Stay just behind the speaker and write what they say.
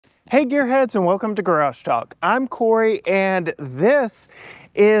Hey gearheads, and welcome to Garage Talk. I'm Corey, and this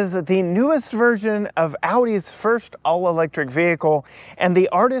is the newest version of Audi's first all-electric vehicle, and the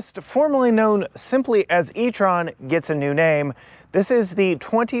artist formerly known simply as e-tron gets a new name. This is the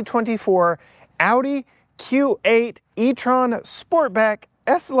 2024 Audi Q8 e-tron Sportback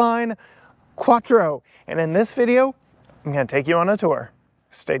S line Quattro. And in this video, I'm going to take you on a tour.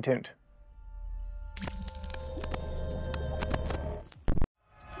 Stay tuned.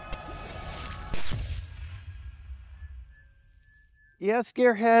 Yes,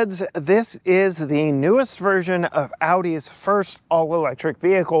 gearheads, this is the newest version of Audi's first all-electric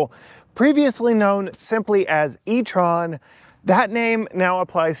vehicle, previously known simply as e-tron. That name now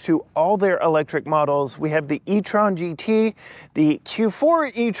applies to all their electric models. We have the e-tron GT, the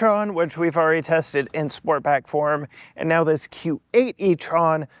Q4 e-tron, which we've already tested in Sportback form, and now this Q8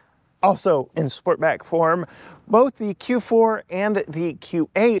 e-tron, also in Sportback form. Both the Q4 and the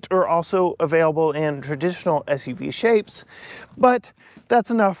Q8 are also available in traditional SUV shapes, but that's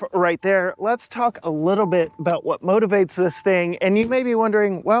enough right there. Let's talk a little bit about what motivates this thing. And you may be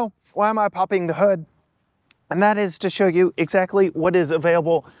wondering, well, why am I popping the hood? And that is to show you exactly what is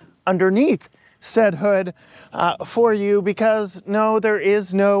available underneath said hood for you, because no, there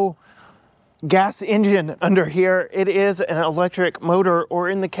is no gas engine under here. It is an electric motor, or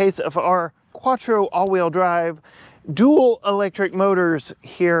in the case of our Quattro all-wheel drive, dual electric motors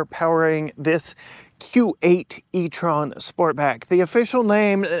here powering this Q8 e-tron Sportback. The official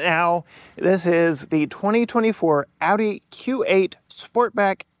name now, this is the 2024 Audi Q8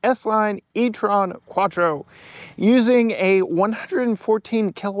 Sportback S-Line e-tron Quattro, using a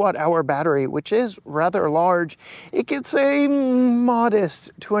 114 kilowatt hour battery, which is rather large. It gets a modest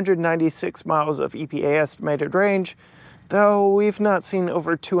 296 miles of EPA estimated range, though we've not seen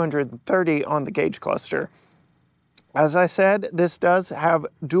over 230 on the gauge cluster. As I said, this does have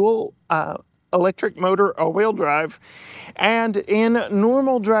dual electric motor all-wheel drive, and in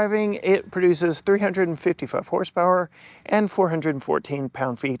normal driving it produces 355 horsepower and 414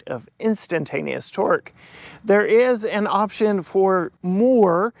 pound-feet of instantaneous torque. There is an option for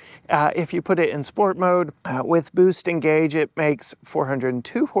more if you put it in sport mode. With boost and gauge, it makes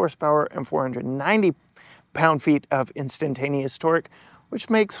 402 horsepower and 490 pound-feet of instantaneous torque, which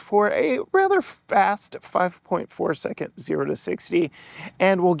makes for a rather fast 5.4 second 0 to 60,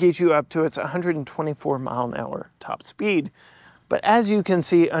 and will get you up to its 124 mile an hour top speed. But as you can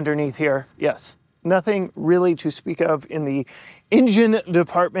see underneath here, yes, nothing really to speak of in the engine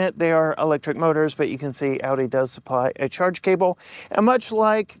department. They are electric motors, but you can see Audi does supply a charge cable. And much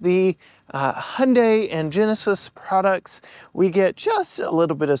like the Hyundai and Genesis products, we get just a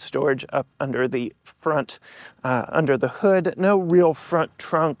little bit of storage up under the front, under the hood. No real front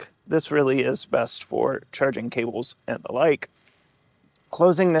trunk. This really is best for charging cables and the like.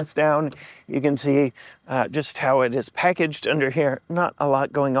 Closing this down, you can see just how it is packaged under here. Not a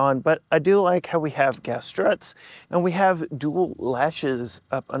lot going on, but I do like how we have gas struts and we have dual latches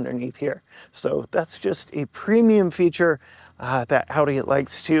up underneath here. So that's just a premium feature that Audi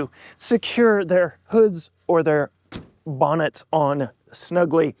likes to secure their hoods or their bonnets on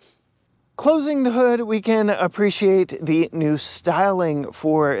snugly. Closing the hood, we can appreciate the new styling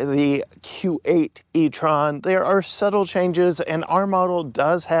for the Q8 e-tron. There are subtle changes, and our model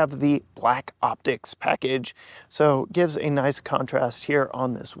does have the black optics package, so gives a nice contrast here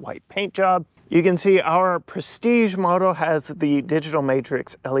on this white paint job. You can see our Prestige model has the digital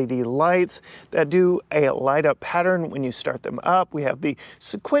matrix LED lights that do a light up pattern when you start them up. We have the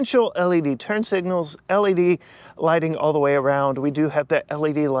sequential LED turn signals, LED lighting all the way around. We do have the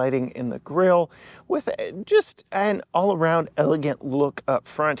LED lighting in the grille with just an all-around elegant look up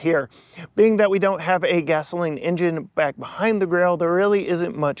front here. Being that we don't have a gasoline engine back behind the grille, there really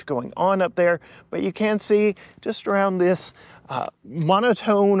isn't much going on up there, but you can see just around this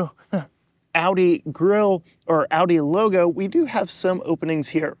monotone Audi grille or Audi logo, we do have some openings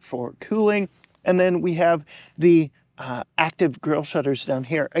here for cooling, and then we have the active grille shutters down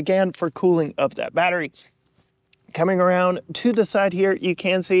here, again for cooling of that battery. Coming around to the side here, you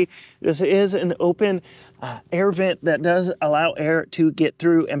can see this is an open air vent that does allow air to get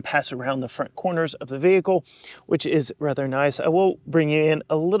through and pass around the front corners of the vehicle, which is rather nice. I will bring you in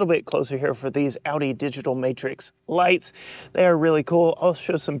a little bit closer here for these Audi digital matrix lights. They are really cool. I'll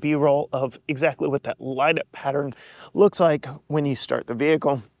show some B-roll of exactly what that light up pattern looks like when you start the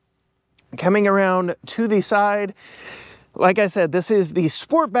vehicle. Coming around to the side, like I said, this is the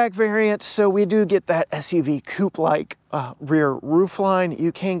Sportback variant, so we do get that SUV coupe-like rear roofline.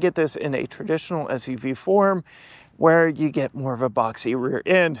 You can get this in a traditional SUV form where you get more of a boxy rear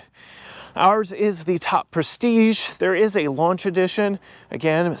end. Ours is the top Prestige. There is a launch edition.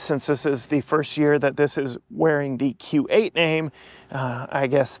 Again, since this is the first year that this is wearing the Q8 name, I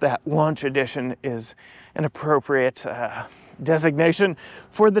guess that launch edition is an appropriate designation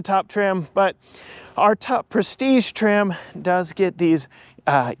for the top trim. But our top Prestige trim does get these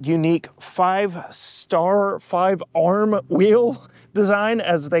unique 5-star, 5-arm wheel design,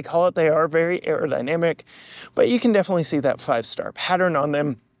 as they call it. They are very aerodynamic, but you can definitely see that 5-star pattern on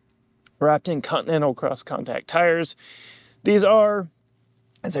them, wrapped in Continental cross contact tires. These are,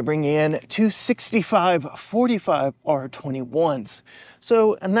 as I bring you in, 265/45 R21s.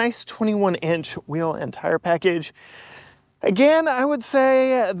 So a nice 21-inch wheel and tire package. Again, I would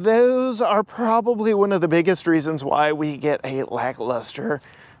say those are probably one of the biggest reasons why we get a lackluster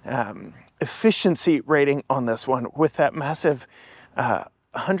efficiency rating on this one. With that massive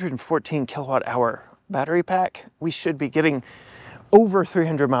 114 kilowatt hour battery pack, we should be getting over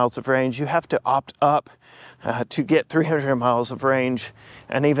 300 miles of range. You have to opt up to get 300 miles of range,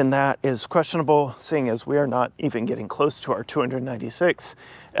 and even that is questionable, seeing as we are not even getting close to our 296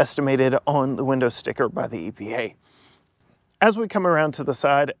 estimated on the window sticker by the EPA. As we come around to the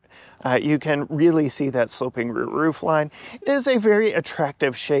side, you can really see that sloping rear roof line. It is a very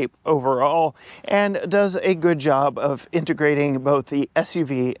attractive shape overall and does a good job of integrating both the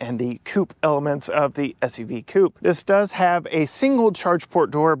SUV and the coupe elements of the SUV coupe. This does have a single charge port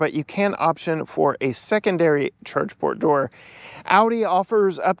door, but you can option for a secondary charge port door. Audi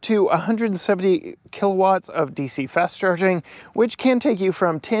offers up to 170 kilowatts of DC fast charging, which can take you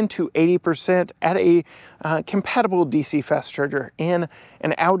from 10 to 80% at a compatible DC fast charger in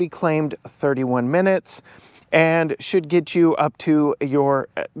an Audi claimed 31 minutes, and should get you up to your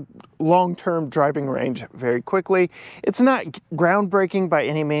long-term driving range very quickly. It's not groundbreaking by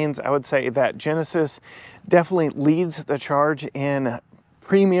any means. I would say that Genesis definitely leads the charge in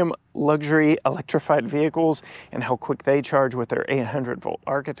premium luxury electrified vehicles and how quick they charge with their 800-volt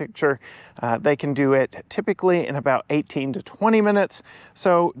architecture. They can do it typically in about 18 to 20 minutes,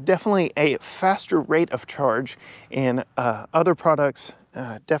 so definitely a faster rate of charge. In other products,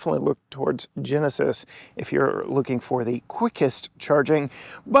 definitely look towards Genesis if you're looking for the quickest charging.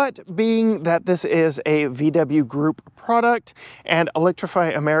 But being that this is a VW Group product and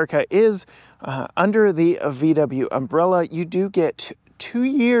Electrify America is under the VW umbrella, you do get 2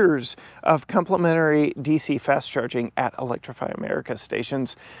 years of complimentary DC fast charging at Electrify America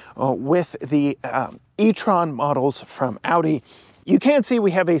stations with the e-tron models from Audi. You can see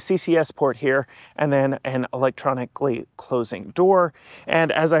we have a CCS port here and then an electronically closing door.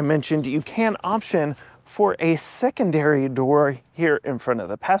 And as I mentioned, you can option for a secondary door here in front of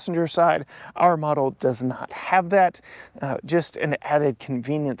the passenger side. Our model does not have that, just an added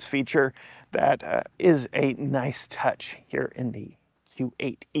convenience feature that is a nice touch here in the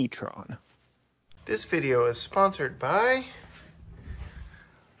Q8 e-tron. This video is sponsored by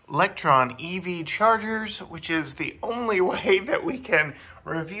Lectron EV chargers, which is the only way that we can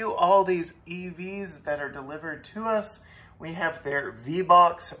review all these EVs that are delivered to us. We have their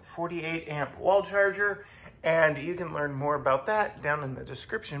VBox 48 amp wall charger, and you can learn more about that down in the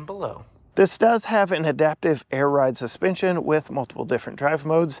description below. This does have an adaptive air ride suspension with multiple different drive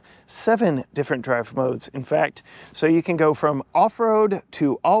modes, 7 different drive modes, in fact. So you can go from off-road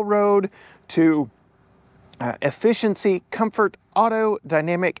to all-road to efficiency, comfort, auto,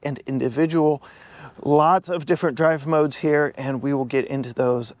 dynamic, and individual. Lots of different drive modes here, and we will get into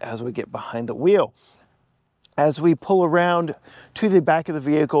those as we get behind the wheel. As we pull around to the back of the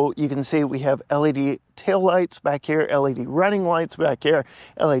vehicle, you can see we have LED tail lights back here, LED running lights back here,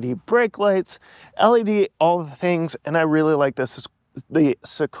 LED brake lights, LED all the things, and I really like this, the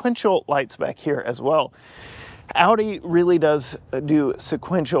sequential lights back here as well. Audi really does do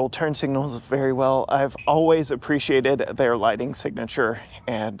sequential turn signals very well. I've always appreciated their lighting signature,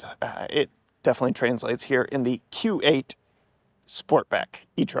 and it definitely translates here in the Q8 Sportback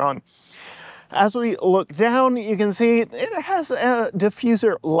e-tron. As we look down, you can see it has a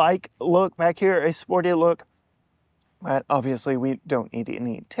diffuser-like look back here, a sporty look. But obviously we don't need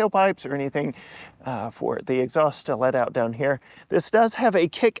any tailpipes or anything for the exhaust to let out down here. This does have a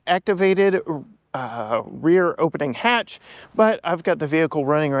kick-activated rear opening hatch, but I've got the vehicle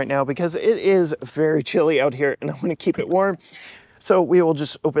running right now because it is very chilly out here and I want to keep it warm. So we will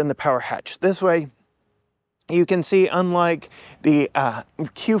just open the power hatch this way. You can see, unlike the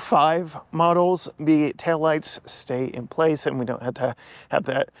Q5 models, the taillights stay in place and we don't have to have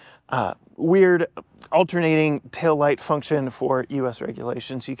that weird alternating tail light function for US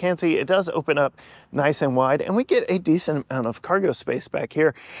regulations. You can see it does open up nice and wide, and we get a decent amount of cargo space back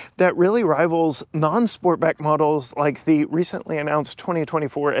here that really rivals non-sportback models like the recently announced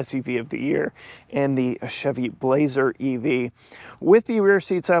 2024 SUV of the year and the Chevy Blazer EV. With the rear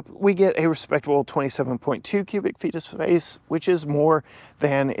seats up, we get a respectable 27.2 cubic feet of space, which is more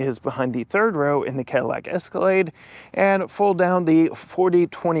than is behind the third row in the Cadillac Escalade. And fold down the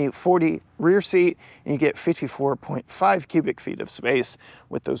 40-20-40 rear seat, and you get 54.5 cubic feet of space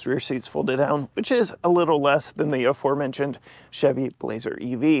with those rear seats folded down, which is a little less than the aforementioned Chevy Blazer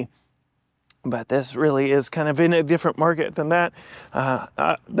EV. But this really is kind of in a different market than that.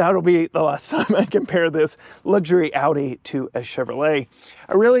 That'll be the last time I compare this luxury Audi to a Chevrolet.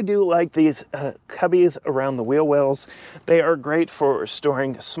 I really do like these cubbies around the wheel wells. They are great for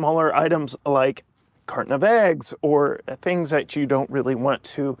storing smaller items like carton of eggs or things that you don't really want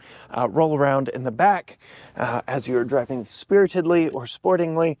to roll around in the back as you're driving spiritedly or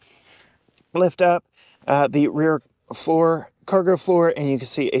sportingly. Lift up the rear floor, cargo floor, and you can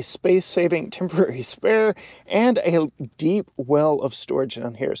see a space-saving temporary spare and a deep well of storage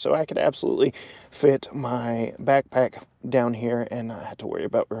down here. So I could absolutely fit my backpack down here and not have to worry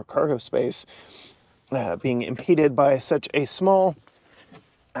about rear cargo space being impeded by such a small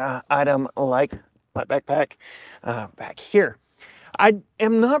item like my backpack back here. I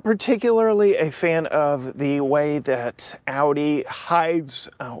am not particularly a fan of the way that Audi hides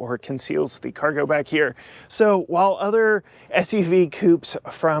or conceals the cargo back here. So while other SUV coupes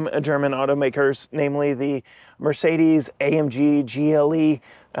from German automakers, namely the Mercedes AMG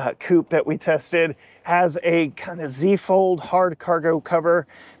GLE coupe that we tested, has a kind of Z-fold hard cargo cover,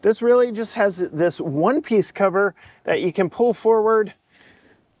 this really just has this one-piece cover that you can pull forward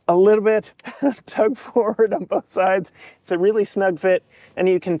a little bit, tug forward on both sides. It's a really snug fit, and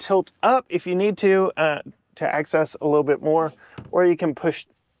you can tilt up if you need to access a little bit more, or you can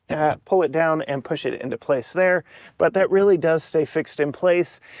pull it down and push it into place there. But that really does stay fixed in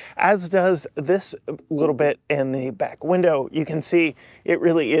place, as does this little bit in the back window. You can see it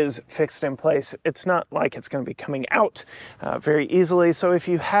really is fixed in place. It's not like it's going to be coming out very easily. So if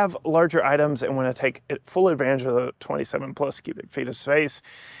you have larger items and want to take full advantage of the 27 plus cubic feet of space,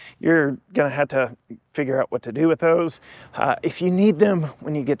 you're going to have to figure out what to do with those if you need them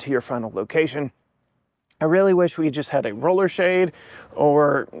when you get to your final location. I really wish we just had a roller shade,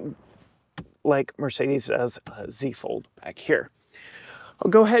 or like Mercedes does, a Z-fold back here. I'll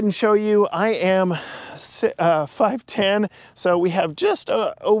go ahead and show you. I am 5'10", so we have just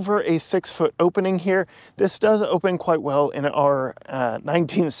over a 6-foot opening here. This does open quite well in our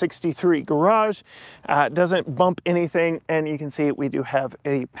 1963 garage. Doesn't bump anything, and you can see we do have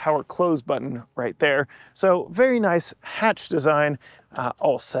a power close button right there. So very nice hatch design,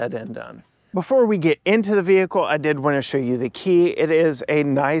 all said and done. Before we get into the vehicle, I did want to show you the key. It is a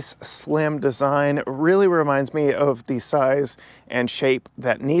nice slim design. Really reminds me of the size and shape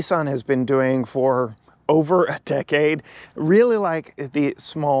that Nissan has been doing for over a decade. Really like the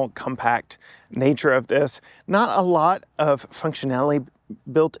small, compact nature of this. Not a lot of functionality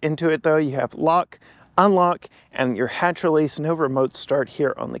built into it though. You have lock, unlock, and your hatch release. No remote start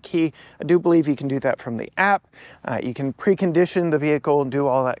here on the key. I do believe you can do that from the app. You can precondition the vehicle and do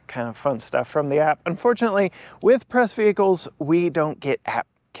all that kind of fun stuff from the app. Unfortunately, with press vehicles, we don't get app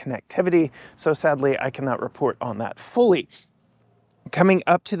connectivity, so sadly I cannot report on that fully. Coming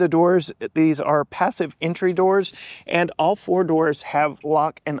up to the doors, these are passive entry doors, and all 4 doors have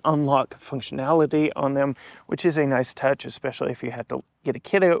lock and unlock functionality on them, which is a nice touch, especially if you had to get a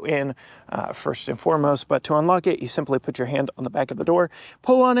kiddo in first and foremost. But to unlock it, you simply put your hand on the back of the door,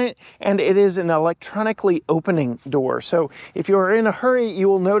 pull on it, and it is an electronically opening door. So if you're in a hurry, you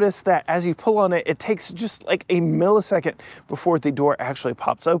will notice that as you pull on it, it takes just like a millisecond before the door actually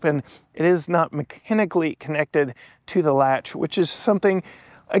pops open. It is not mechanically connected to the latch, which is something,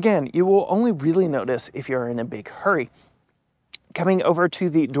 again, you will only really notice if you're in a big hurry. Coming over to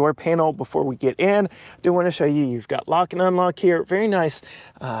the door panel before we get in, I do want to show you, you've got lock and unlock here. Very nice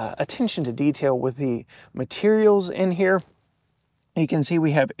attention to detail with the materials in here. You can see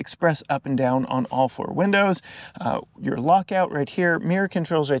we have express up and down on all 4 windows. Your lockout right here, mirror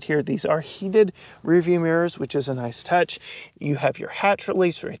controls right here. These are heated rear view mirrors, which is a nice touch. You have your hatch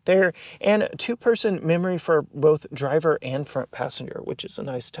release right there, and 2-person memory for both driver and front passenger, which is a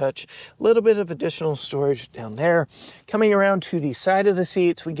nice touch. A little bit of additional storage down there. Coming around to the side of the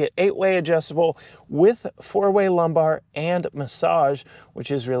seats, we get 8-way adjustable with 4-way lumbar and massage,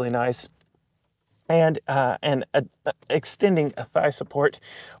 which is really nice. and extending a thigh support,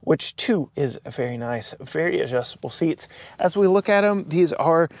 which too is very nice. Very adjustable seats. As we look at them, these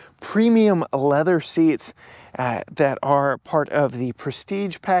are premium leather seats that are part of the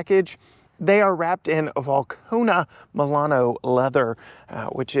Prestige package. They are wrapped in Valcona Milano leather,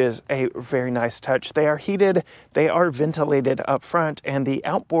 which is a very nice touch. They are heated, they are ventilated up front, and the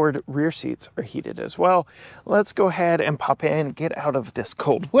outboard rear seats are heated as well. Let's go ahead and pop in, get out of this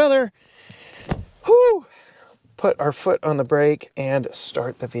cold weather. Whew. Put our foot on the brake and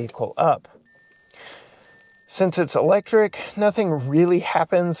start the vehicle up. Since it's electric, nothing really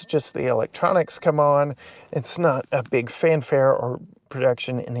happens, just the electronics come on. It's not a big fanfare or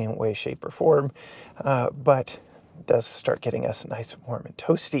production in any way, shape, or form, but it does start getting us nice, warm, and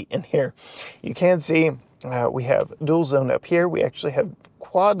toasty in here. You can see we have dual zone up here. We actually have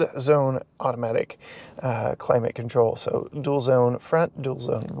quad zone automatic climate control. So dual zone front, dual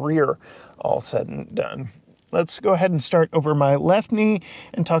zone rear, all said and done. Let's go ahead and start over my left knee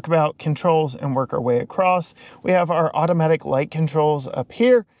and talk about controls and work our way across. We have our automatic light controls up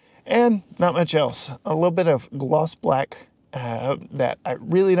here and not much else. A little bit of gloss black that I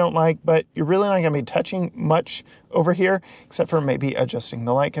really don't like, but you're really not gonna be touching much over here, except for maybe adjusting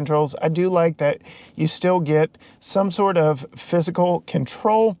the light controls. I do like that you still get some sort of physical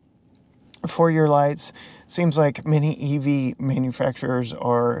control for your lights. Seems like many EV manufacturers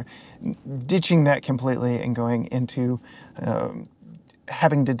are ditching that completely and going into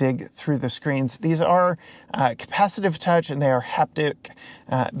having to dig through the screens. These are capacitive touch and they are haptic.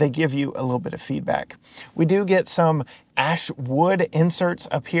 They give you a little bit of feedback. We do get some ash wood inserts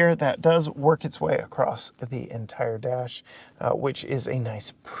up here that does work its way across the entire dash, which is a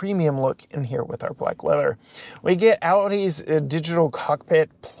nice premium look in here with our black leather. We get Audi's digital cockpit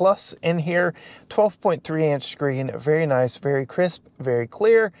plus in here, 12.3-inch screen, very nice, very crisp, very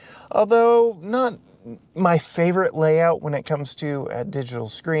clear, although not my favorite layout when it comes to digital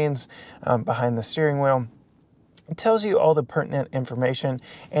screens behind the steering wheel. It tells you all the pertinent information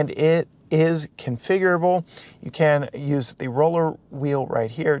and it is configurable. You can use the roller wheel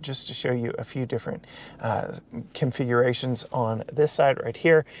right here just to show you a few different configurations on this side right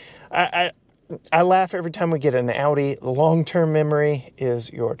here. I laugh every time we get an Audi. The long-term memory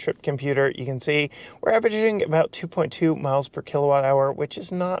is your trip computer. You can see we're averaging about 2.2 miles per kilowatt hour, which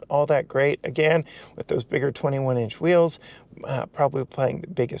is not all that great. Again, with those bigger 21-inch wheels, probably playing the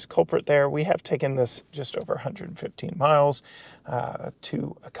biggest culprit there. We have taken this just over 115 miles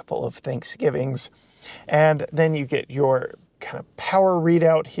to a couple of Thanksgivings. And then you get your kind of power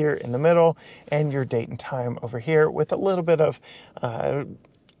readout here in the middle and your date and time over here with a little bit of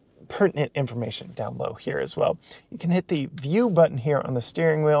pertinent information down low here as well. You can hit the view button here on the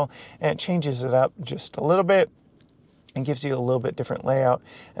steering wheel and it changes it up just a little bit and gives you a little bit different layout.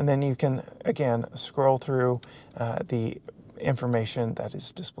 And then you can, again, scroll through the information that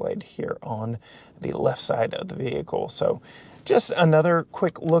is displayed here on the left side of the vehicle. So just another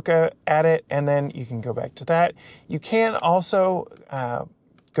quick look at it, and then you can go back to that. You can also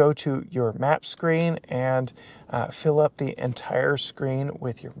go to your map screen and fill up the entire screen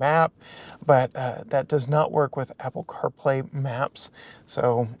with your map, but that does not work with Apple CarPlay maps,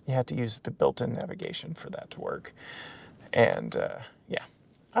 so you have to use the built-in navigation for that to work. And yeah,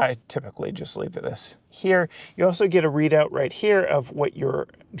 I typically just leave this here. You also get a readout right here of what your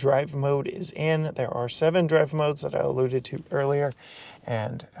drive mode is in. There are 7 drive modes that I alluded to earlier,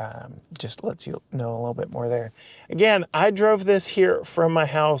 and just lets you know a little bit more there. Again, I drove this here from my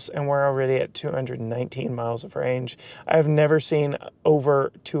house and we're already at 219 miles of range. I've never seen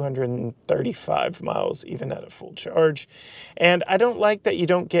over 235 miles even at a full charge. And I don't like that you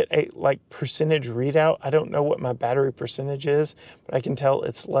don't get a percentage readout. I don't know what my battery percentage is, but I can tell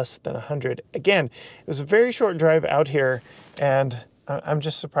it's less than 100. Again, it was a very short drive out here, and I'm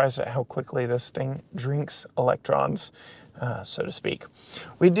just surprised at how quickly this thing drinks electrons, so to speak.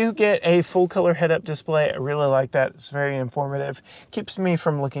 We do get a full color head-up display. I really like that. It's very informative. Keeps me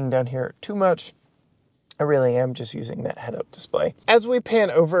from looking down here too much. I really am just using that head-up display. As we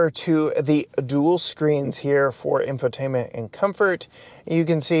pan over to the dual screens here for infotainment and comfort, you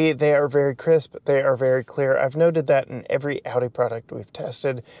can see they are very crisp, they are very clear. I've noted that in every Audi product we've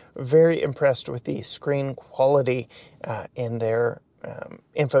tested. Very impressed with the screen quality in their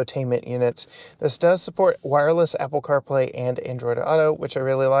infotainment units. This does support wireless Apple CarPlay and Android Auto, which I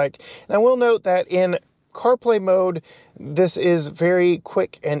really like. And I will note that in CarPlay mode, this is very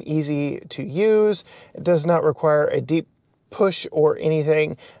quick and easy to use. It does not require a deep push or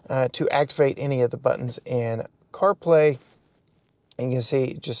anything to activate any of the buttons in CarPlay. And you can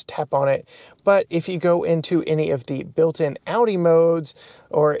see, just tap on it. But if you go into any of the built-in Audi modes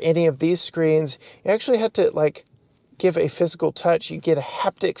or any of these screens, you actually have to like give a physical touch. You get a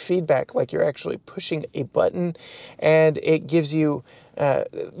haptic feedback, like you're actually pushing a button, and it gives you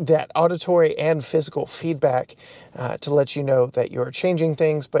that auditory and physical feedback to let you know that you're changing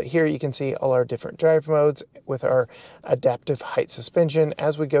things. But here you can see all our different drive modes with our adaptive height suspension.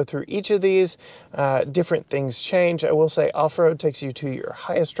 As we go through each of these, different things change. I will say off-road takes you to your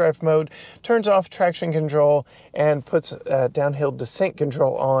highest drive mode, turns off traction control, and puts downhill descent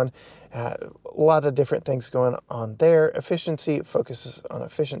control on. A lot of different things going on there. Efficiency focuses on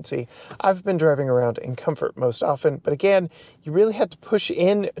efficiency. I've been driving around in comfort most often, but again, you really have to push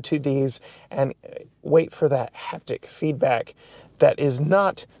into these and wait for that haptic feedback. That is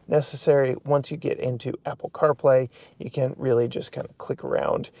not necessary once you get into Apple CarPlay. You can really just kind of click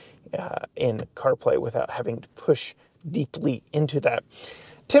around in CarPlay without having to push deeply into that.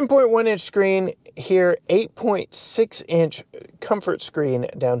 10.1 inch screen here, 8.6 inch comfort screen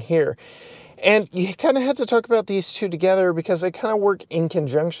down here. And you kind of had to talk about these two together because they kind of work in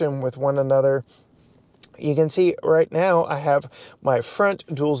conjunction with one another. You can see right now I have my front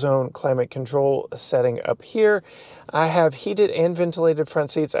dual zone climate control setting up here. I have heated and ventilated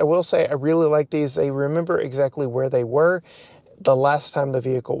front seats. I will say I really like these. They remember exactly where they were the last time the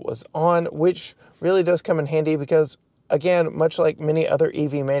vehicle was on, which really does come in handy because, again, much like many other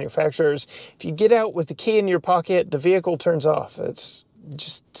EV manufacturers, if you get out with the key in your pocket, the vehicle turns off. It's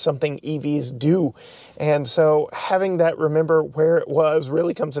just something EVs do. And so having that remember where it was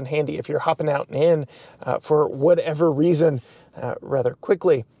really comes in handy if you're hopping out and in for whatever reason rather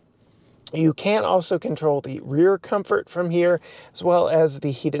quickly. You can also control the rear comfort from here, as well as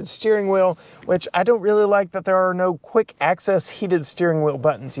the heated steering wheel, which I don't really like that there are no quick access heated steering wheel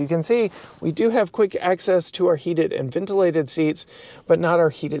buttons. You can see we do have quick access to our heated and ventilated seats, but not our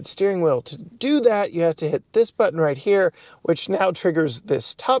heated steering wheel. To do that, you have to hit this button right here, which now triggers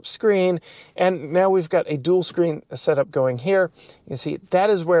this top screen. And now we've got a dual screen setup going here. You can see that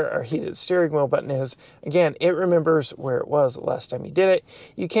is where our heated steering wheel button is. Again, it remembers where it was the last time you did it.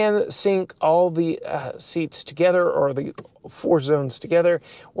 You can sync all the seats together, or the 4 zones together,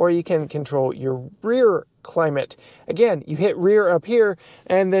 or you can control your rear climate. Again, you hit rear up here,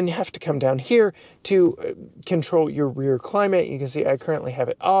 and then you have to come down here to control your rear climate. You can see I currently have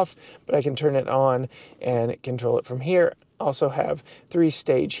it off, but I can turn it on and control it from here. Also have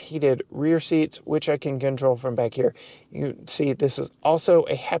 3-stage heated rear seats, which I can control from back here. You see this is also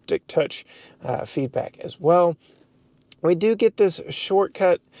a haptic touch feedback as well. We do get this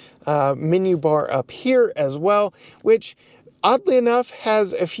shortcut menu bar up here as well, which oddly enough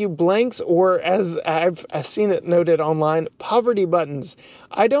has a few blanks, or as I've seen it noted online, poverty buttons.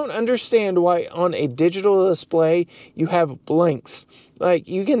 I don't understand why on a digital display you have blanks. Like,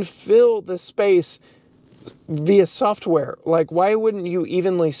 you can fill the space via software. Like, why wouldn't you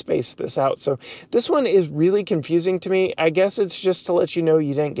evenly space this out? So this one is really confusing to me. I guess it's just to let you know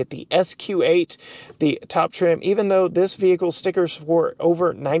you didn't get the SQ8, the top trim. Even though this vehicle stickers for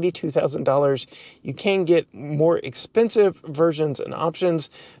over $92,000, you can get more expensive versions and options.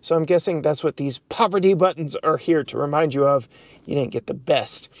 So I'm guessing that's what these poverty buttons are here to remind you of. You didn't get the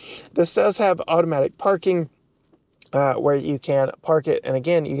best. This does have automatic parking, where you can park it. And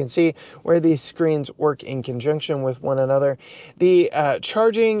again, you can see where these screens work in conjunction with one another. The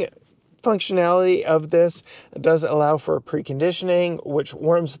charging functionality of this does allow for preconditioning, which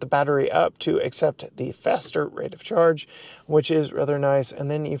warms the battery up to accept the faster rate of charge, which is rather nice.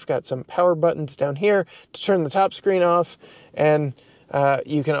 And then you've got some power buttons down here to turn the top screen off, and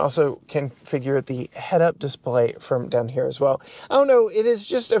you can also configure the head-up display from down here as well. I don't know, it is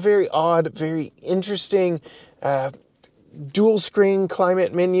just a very odd, very interesting dual screen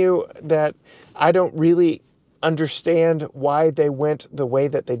climate menu that I don't really understand why they went the way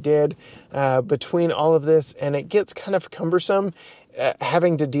that they did between all of this, and it gets kind of cumbersome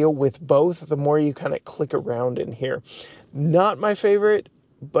having to deal with both the more you kind of click around in here. Not my favorite,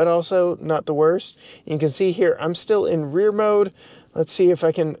 but also not the worst. You can see here I'm still in rear mode. Let's see if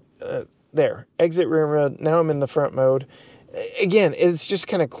I can there, exit rear mode. Now I'm in the front mode. Again, it's just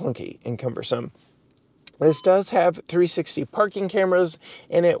kind of clunky and cumbersome. This does have 360 parking cameras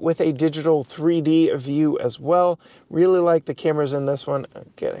in it with a digital 3D view as well. Really like the cameras in this one.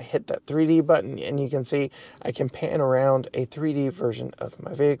 I'm gonna hit that 3D button and you can see I can pan around a 3D version of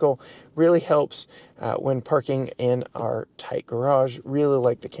my vehicle. Really helps when parking in our tight garage. Really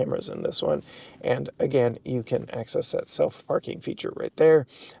like the cameras in this one. And again, you can access that self-parking feature right there.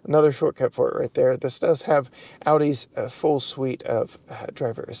 Another shortcut for it right there. This does have Audi's full suite of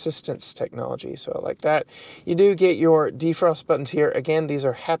driver assistance technology, so I like that. You do get your defrost buttons here. Again, these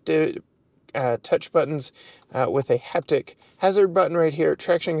are haptic touch buttons with a haptic hazard button right here,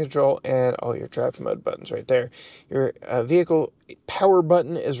 traction control, and all your drive mode buttons right there. Your vehicle power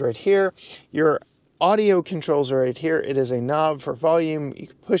button is right here. Your audio controls are right here. It is a knob for volume. You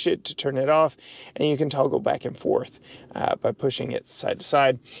can push it to turn it off, and you can toggle back and forth by pushing it side to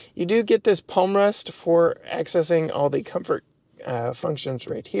side. You do get this palm rest for accessing all the comfort functions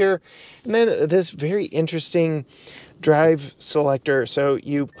right here. And then this very interesting drive selector. So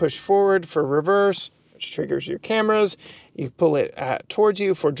you push forward for reverse, which triggers your cameras. You pull it towards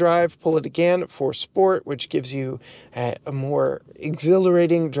you for drive, pull it again for sport, which gives you a more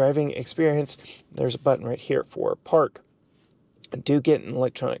exhilarating driving experience. There's a button right here for park. I do get an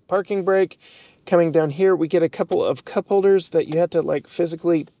electronic parking brake. Coming down here, we get a couple of cup holders that you have to like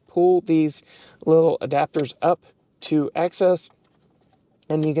physically pull these little adapters up to access.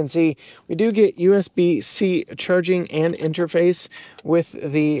 And you can see we do get USB-C charging and interface with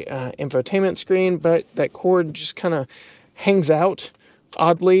the infotainment screen, but that cord just kind of hangs out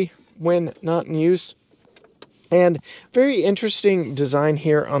oddly when not in use. And very interesting design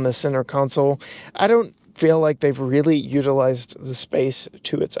here on the center console. I don't feel like they've really utilized the space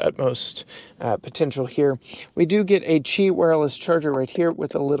to its utmost potential here. We do get a Qi wireless charger right here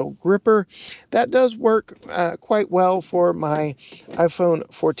with a little gripper. That does work quite well for my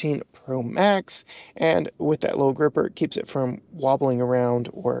iPhone 14 Pro Max, and with that little gripper, it keeps it from wobbling around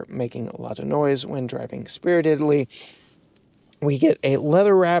or making a lot of noise when driving spiritedly. We get a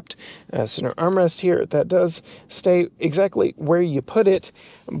leather-wrapped center armrest here that does stay exactly where you put it,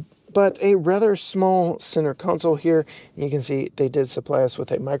 but a rather small center console here. You can see they did supply us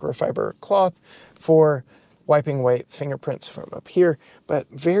with a microfiber cloth for wiping away fingerprints from up here, but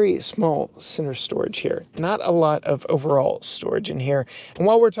very small center storage here. Not a lot of overall storage in here. And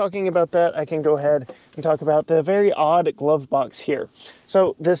while we're talking about that, I can go ahead and talk about the very odd glove box here.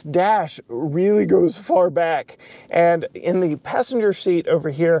 So this dash really goes far back, and in the passenger seat over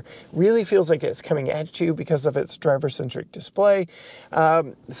here really feels like it's coming at you because of its driver-centric display.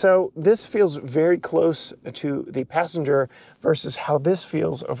 So this feels very close to the passenger versus how this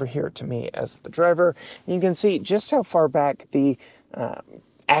feels over here to me as the driver. And you can see just how far back the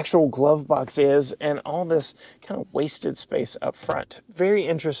actual glove box is and all this kind of wasted space up front. Very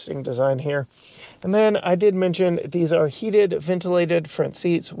interesting design here. And then I did mention these are heated, ventilated front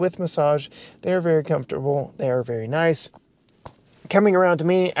seats with massage. They're very comfortable. They are very nice. Coming around to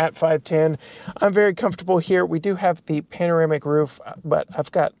me at 5'10", I'm very comfortable here. We do have the panoramic roof, but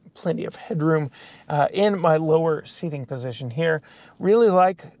I've got plenty of headroom in my lower seating position here. Really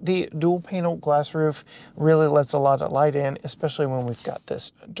like the dual panel glass roof. Really lets a lot of light in, especially when we've got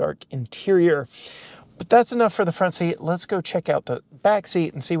this dark interior. But that's enough for the front seat. Let's go check out the back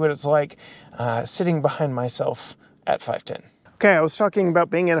seat and see what it's like sitting behind myself at 5'10". Okay, I was talking about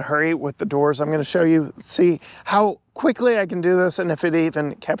being in a hurry with the doors. I'm going to show you, see how quickly I can do this and if it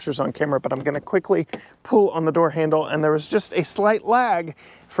even captures on camera, but I'm going to quickly pull on the door handle, and there was just a slight lag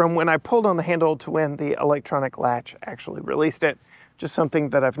from when I pulled on the handle to when the electronic latch actually released it. Just something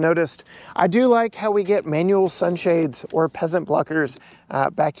that I've noticed. I do like how we get manual sunshades or peasant blockers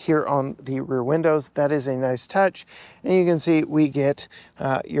back here on the rear windows. That is a nice touch. And you can see we get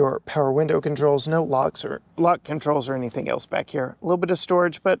your power window controls, no locks or lock controls or anything else back here. A little bit of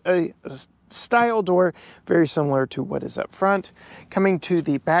storage, but a style door very similar to what is up front. Coming to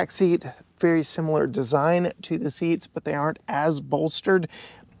the back seat, very similar design to the seats, but they aren't as bolstered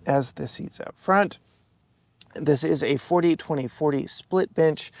as the seats up front. This is a 40-20-40 split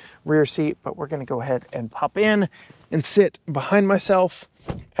bench rear seat, but we're going to go ahead and pop in and sit behind myself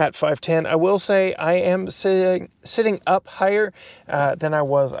at 5'10". I will say I am sitting up higher than I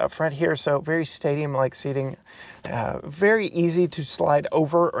was up front here, so very stadium-like seating. Very easy to slide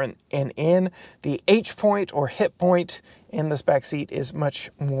over and in. The H point or hip point in this back seat is much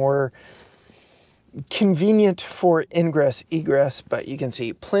more convenient for ingress egress, but you can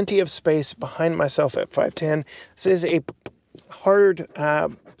see plenty of space behind myself at 5'10". This is a hard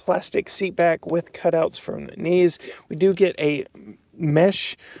plastic seat back with cutouts from the knees. We do get a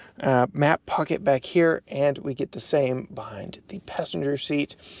mesh map pocket back here, and we get the same behind the passenger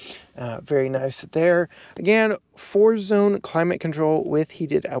seat. Very nice there. Again, 4-zone climate control with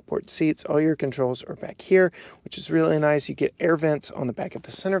heated outboard seats. All your controls are back here, which is really nice. You get air vents on the back of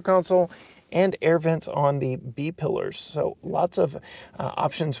the center console and air vents on the B pillars. So lots of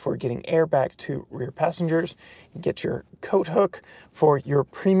options for getting air back to rear passengers. You get your coat hook for your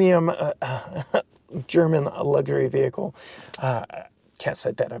premium German luxury vehicle. Can't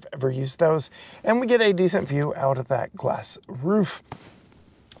say that I've ever used those. And we get a decent view out of that glass roof.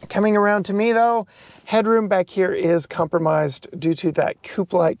 Coming around to me though, headroom back here is compromised due to that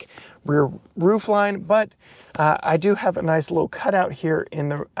coupe-like rear roof line, but I do have a nice little cutout here in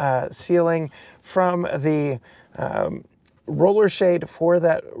the ceiling from the roller shade for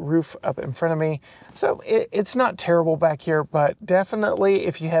that roof up in front of me. So it's not terrible back here, but definitely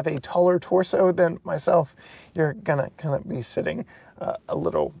if you have a taller torso than myself, you're gonna kind of be sitting a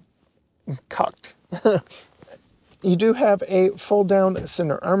little cocked. You do have a fold down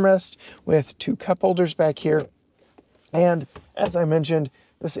center armrest with 2 cup holders back here. And as I mentioned,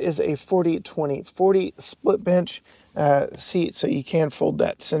 this is a 40-20-40 split bench seat, so you can fold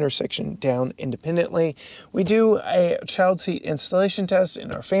that center section down independently. We do a child seat installation test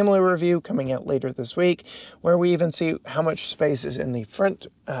in our family review coming out later this week, where we even see how much space is in the front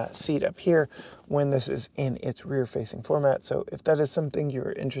seat up here when this is in its rear facing format. So if that is something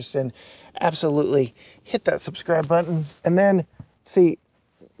you're interested in, absolutely hit that subscribe button. And then see,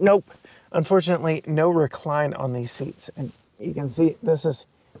 nope, unfortunately no recline on these seats. And you can see this is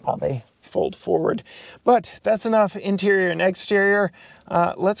how they fold forward. But that's enough interior and exterior.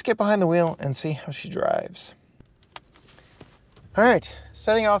 Let's get behind the wheel and see how she drives. All right,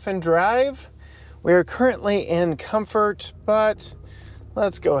 setting off in drive. We are currently in comfort, but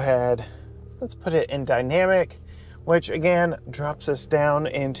let's go ahead. Let's put it in dynamic, which again drops us down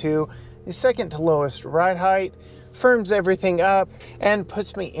into the second to lowest ride height, firms everything up, and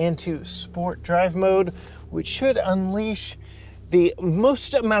puts me into sport drive mode, which should unleash the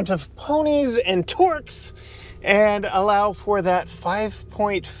most amount of ponies and torques and allow for that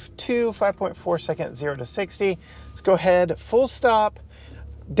 5.4 second 0 to 60. Let's go ahead, full stop,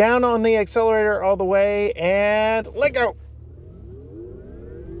 down on the accelerator all the way, and let go.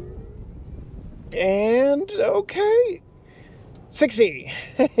 And okay, 60.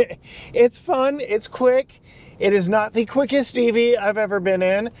 It's fun, it's quick. It is not the quickest EV I've ever been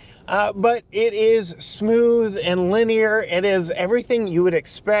in, but it is smooth and linear. It is everything you would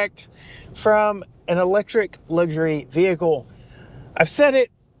expect from an electric luxury vehicle. I've said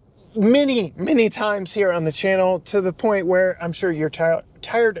it many, many times here on the channel to the point where I'm sure you're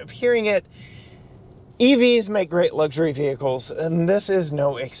tired of hearing it. EVs make great luxury vehicles, and this is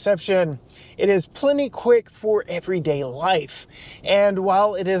no exception. It is plenty quick for everyday life. And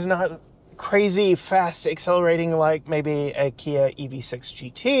while it is not crazy fast accelerating like maybe a Kia EV6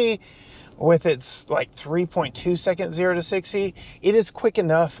 GT with its like 3.2 second 0 to 60, it is quick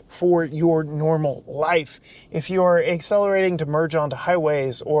enough for your normal life. If you are accelerating to merge onto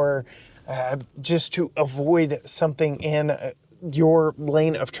highways or just to avoid something in your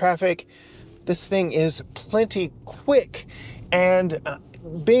lane of traffic, this thing is plenty quick. And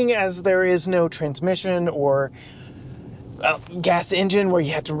being as there is no transmission or gas engine where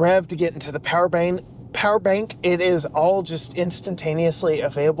you have to rev to get into the power bank, it is all just instantaneously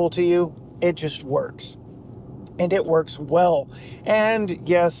available to you. It just works, and it works well. And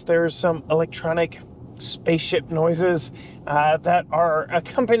yes, there's some electronic spaceship noises that are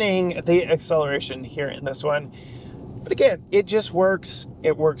accompanying the acceleration here in this one, but again, it just works.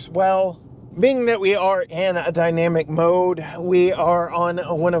 It works well. Being that we are in a dynamic mode, we are on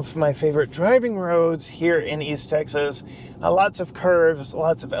one of my favorite driving roads here in East Texas. Lots of curves,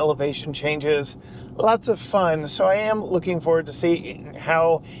 lots of elevation changes, lots of fun. So I am looking forward to seeing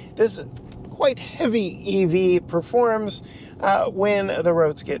how this quite heavy EV performs when the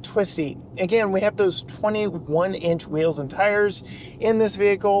roads get twisty. Again, we have those 21-inch wheels and tires in this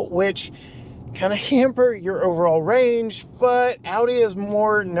vehicle, which kind of hamper your overall range, but Audi is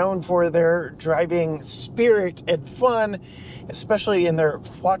more known for their driving spirit and fun, especially in their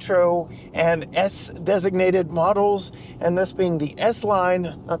quattro and S designated models. And this being the S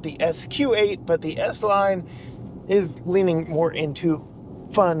line, not the Q8, but the S line is leaning more into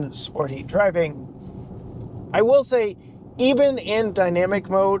fun, sporty driving. I will say, even in dynamic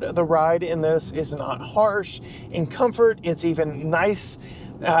mode, the ride in this is not harsh. In comfort, it's even nice.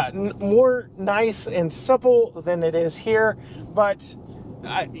 More nice and supple than it is here, but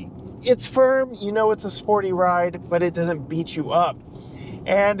it's firm. You know it's a sporty ride, but it doesn't beat you up.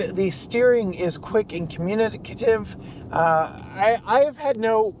 and the steering is quick and communicative. I have had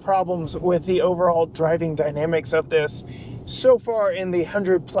no problems with the overall driving dynamics of this so far in the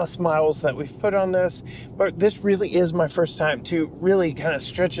 100+ miles that we've put on this, but this really is my first time to really kind of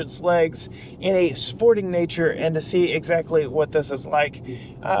stretch its legs in a sporting nature and to see exactly what this is like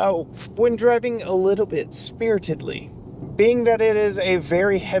when driving a little bit spiritedly. Being that it is a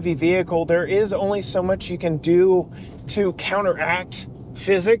very heavy vehicle, there is only so much you can do to counteract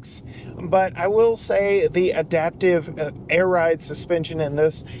physics, but I will say the adaptive air ride suspension in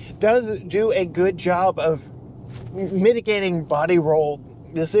this does do a good job of mitigating body roll.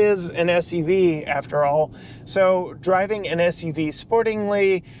 This is an SUV after all, so driving an SUV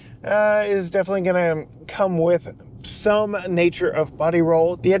sportingly is definitely going to come with some nature of body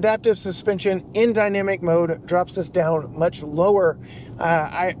roll. The adaptive suspension in dynamic mode drops us down much lower.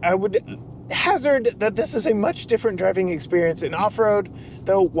 I would hazard that this is a much different driving experience in off-road,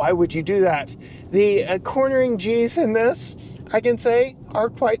 though why would you do that? The cornering G's in this, I can say, are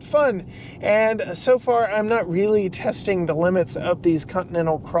quite fun, and so far I'm not really testing the limits of these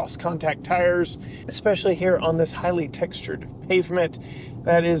Continental cross-contact tires, especially here on this highly textured pavement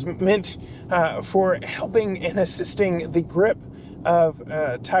that is meant for helping and assisting the grip of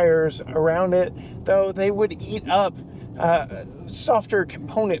tires around it, though they would eat up softer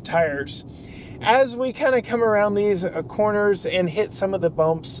component tires. As we kind of come around these corners and hit some of the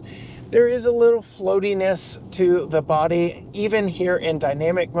bumps, there is a little floatiness to the body, even here in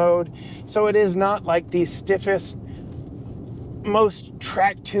dynamic mode, so it is not like the stiffest, most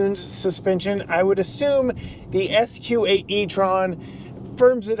track-tuned suspension. I would assume the Q8 e-tron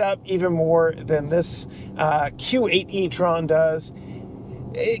firms it up even more than this Q8 e-tron does.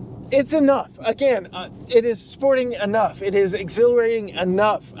 It's enough. Again, it is sporting enough. It is exhilarating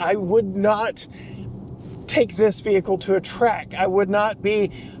enough. I would not take this vehicle to a track. I would not be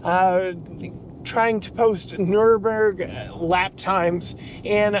trying to post Nürburgring lap times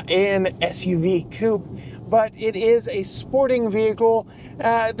in an SUV coupe, but it is a sporting vehicle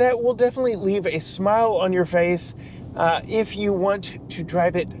that will definitely leave a smile on your face if you want to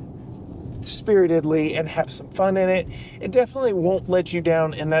drive it spiritedly and have some fun in it. It definitely won't let you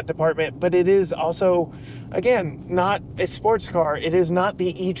down in that department, but it is also, again, not a sports car. It is not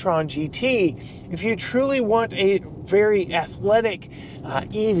the e-tron GT. If you truly want a very athletic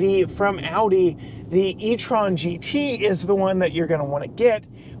EV from Audi, the e-tron GT is the one that you're going to want to get,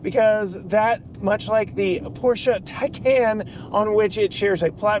 because that, much like the Porsche Taycan on which it shares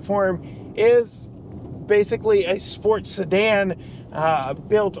a platform, is basically a sports sedan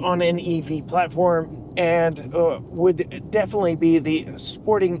built on an EV platform, and would definitely be the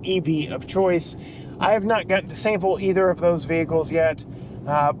sporting EV of choice. I have not gotten to sample either of those vehicles yet,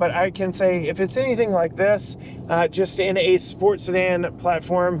 but I can say if it's anything like this, just in a sports sedan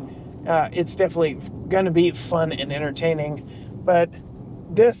platform, it's definitely going to be fun and entertaining. But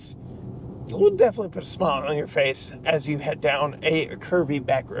this will definitely put a smile on your face as you head down a curvy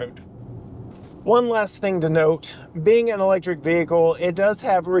back road. One last thing to note, being an electric vehicle, it does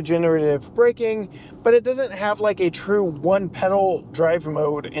have regenerative braking, but it doesn't have like a true one-pedal drive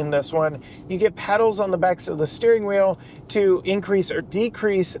mode in this one. You get paddles on the backs of the steering wheel to increase or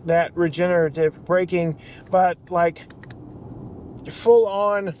decrease that regenerative braking, but like full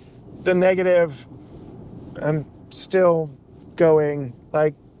on the negative, I'm still going,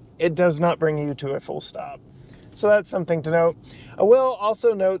 like it does not bring you to a full stop. So that's something to note. I will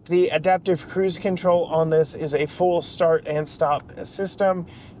also note the adaptive cruise control on this is a full start and stop system.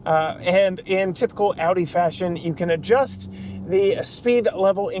 And in typical Audi fashion, you can adjust the speed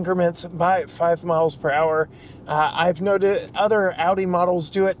level increments by 5 miles per hour. I've noted other Audi models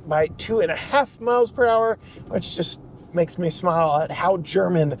do it by 2.5 miles per hour, which just makes me smile at how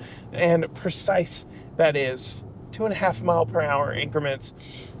German and precise that is. 2.5 mile per hour increments.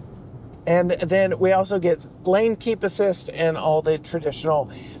 And then we also get lane keep assist and all the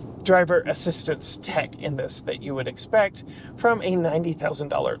traditional driver assistance tech in this that you would expect from a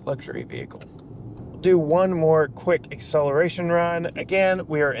 $90,000 luxury vehicle. Do one more quick acceleration run. Again,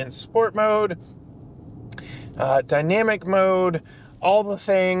 we are in sport mode, dynamic mode, all the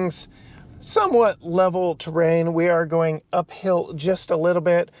things, somewhat level terrain. We are going uphill just a little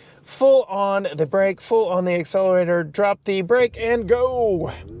bit. Full on the brake, full on the accelerator, drop the brake and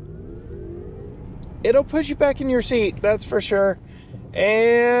go. It'll push you back in your seat, that's for sure.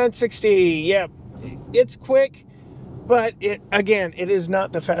 And 60, yep. It's quick, but it is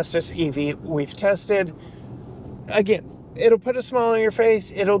not the fastest EV we've tested. Again, it'll put a smile on your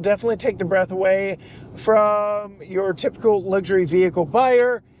face. It'll definitely take the breath away from your typical luxury vehicle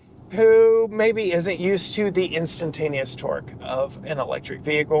buyer. who maybe isn't used to the instantaneous torque of an electric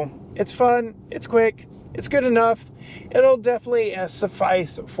vehicle. It's fun, it's quick, it's good enough. It'll definitely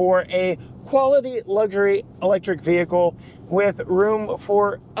suffice for a quality luxury electric vehicle with room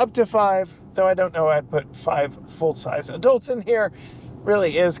for up to 5, though I don't know I'd put 5 full-size adults in here.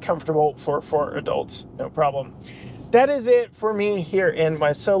 Really is comfortable for 4 adults, no problem. That is it for me here in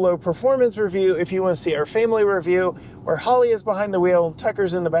my solo performance review. If you want to see our family review, where Holly is behind the wheel,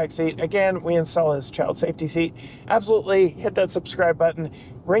 Tucker's in the back seat. Again, we install his child safety seat. Absolutely hit that subscribe button,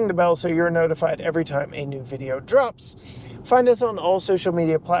 ring the bell so you're notified every time a new video drops. Find us on all social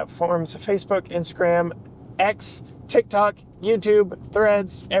media platforms, Facebook, Instagram, X, TikTok, YouTube,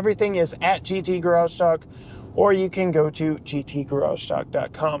 Threads. Everything is at GT Garage Talk, or you can go to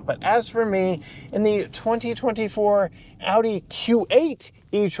gtgaragetalk.com. But as for me, in the 2024 Audi Q8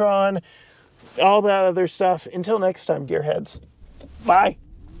 e-tron, all that other stuff, until next time, gearheads, bye.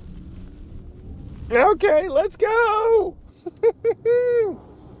 Okay, let's go.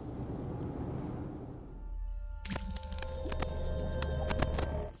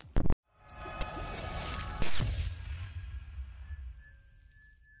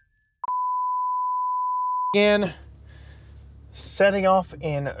 Again, setting off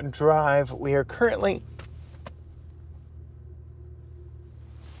in drive. We are currently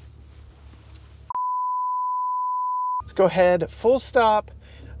let's go ahead, full stop,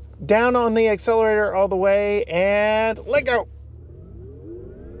 down on the accelerator all the way, and let go.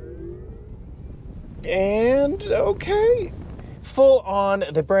 And okay, full on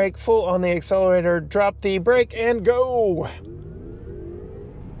the brake, full on the accelerator, drop the brake and go.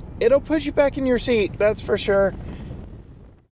 It'll push you back in your seat, that's for sure.